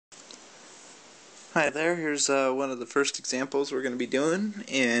Hi there, here's one of the first examples we're going to be doing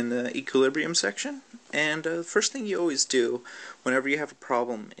in the equilibrium section. And the first thing you always do whenever you have a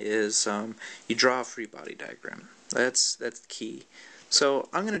problem is you draw a free body diagram. That's key. So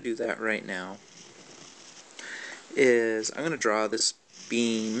I'm going to do that right now. I'm going to draw this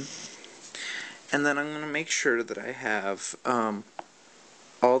beam, and then I'm going to make sure that I have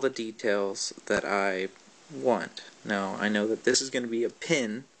all the details that I want. Now I know that this is going to be a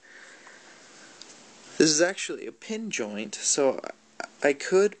pin. This is actually a pin joint, so I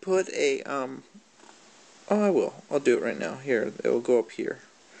could put a, oh, I will. I'll do it right now. Here, it will go up here,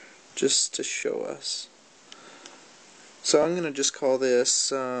 just to show us. So I'm going to just call this,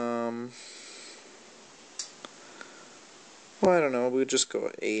 well, I don't know, we'll just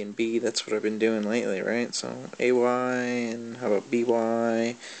go A and B. That's what I've been doing lately, right? So AY, and how about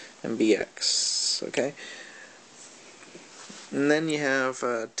BY, and BX, okay? And then you have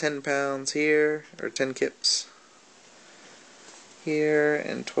 10 pounds here, or 10 kips here,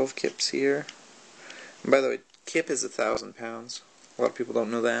 and 12 kips here. And by the way, kip is 1,000 pounds. A lot of people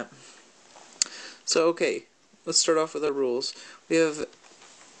don't know that. So, okay, let's start off with our rules. We have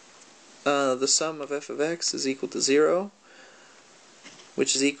the sum of f of x is equal to 0,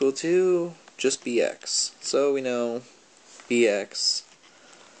 which is equal to just bx. So we know bx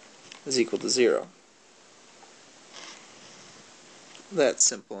is equal to 0. That's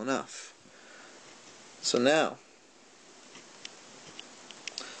simple enough. So now,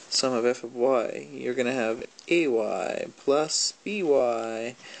 sum of f of y, you're going to have ay plus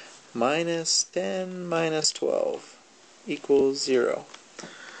by minus 10 minus 12 equals 0.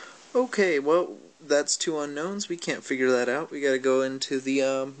 Okay, well, that's two unknowns. We can't figure that out. We got to go into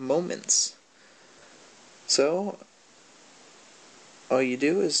the moments. So all you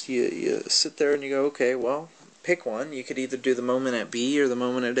do is you sit there and you go, okay, well, pick one. You could either do the moment at B or the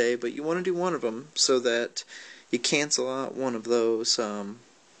moment at A, but you want to do one of them so that you cancel out one of those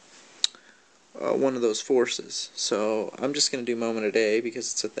forces. So I'm just going to do moment at A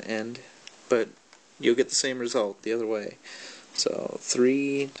because it's at the end, but you'll get the same result the other way. So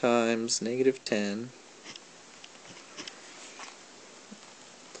 3 times negative 10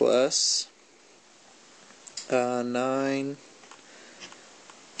 plus 9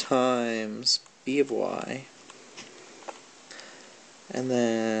 times b of y, and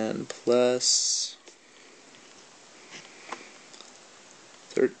then plus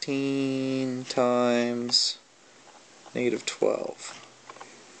 13 times negative 12.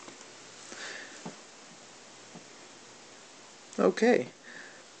 Okay.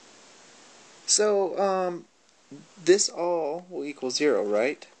 So, this all will equal 0,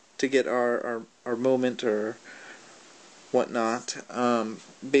 right? To get our moment or whatnot.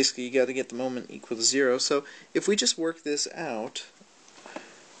 Basically, you got to get the moment equal to 0. So, if we just work this out,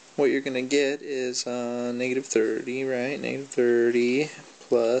 what you're going to get is negative 30, right? Negative 30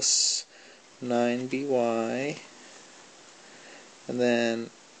 plus 9by, and then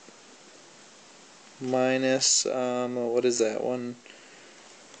minus, what is that?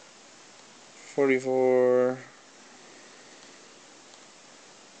 144,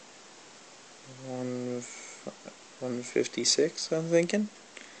 156, I'm thinking.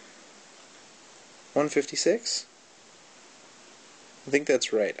 156? I think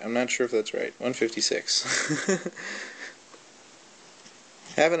that's right. I'm not sure if that's right. 156.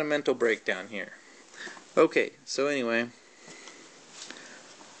 Having a mental breakdown here. Okay, so anyway,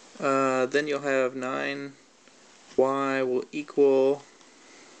 then you'll have 9y will equal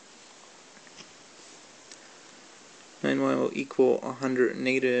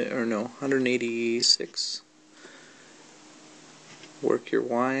 186. Work your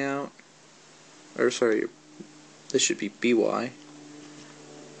y out. Or sorry, this should be by.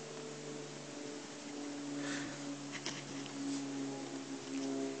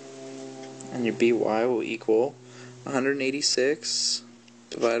 And your by will equal 186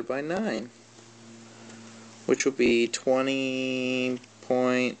 divided by 9, which will be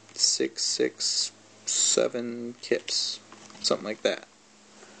 20.667 kips, something like that.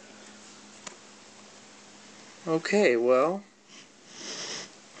 Okay, well,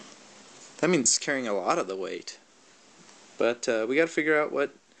 that means it's carrying a lot of the weight. But we got to figure out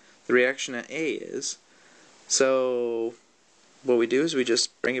what the reaction at A is. So what we do is we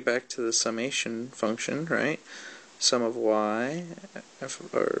just bring it back to the summation function, right? Sum of y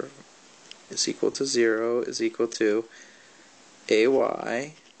is equal to 0 is equal to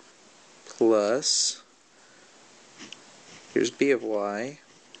ay plus, here's b of y,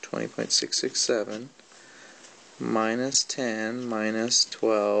 20.667, minus 10 minus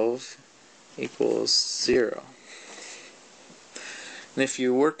 12 equals 0. And if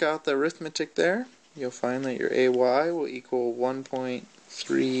you work out the arithmetic there, you'll find that your AY will equal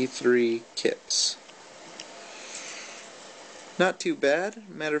 1.33 kips. Not too bad.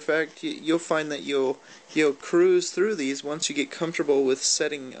 Matter of fact, you'll find that you'll cruise through these once you get comfortable with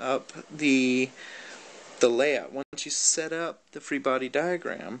setting up the layout. Once you set up the free body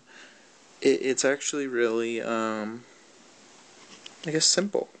diagram, it's actually really, I guess,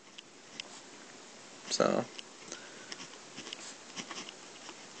 simple. So,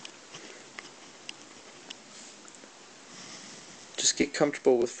 just get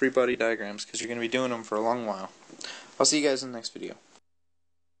comfortable with free body diagrams because you're going to be doing them for a long while. I'll see you guys in the next video.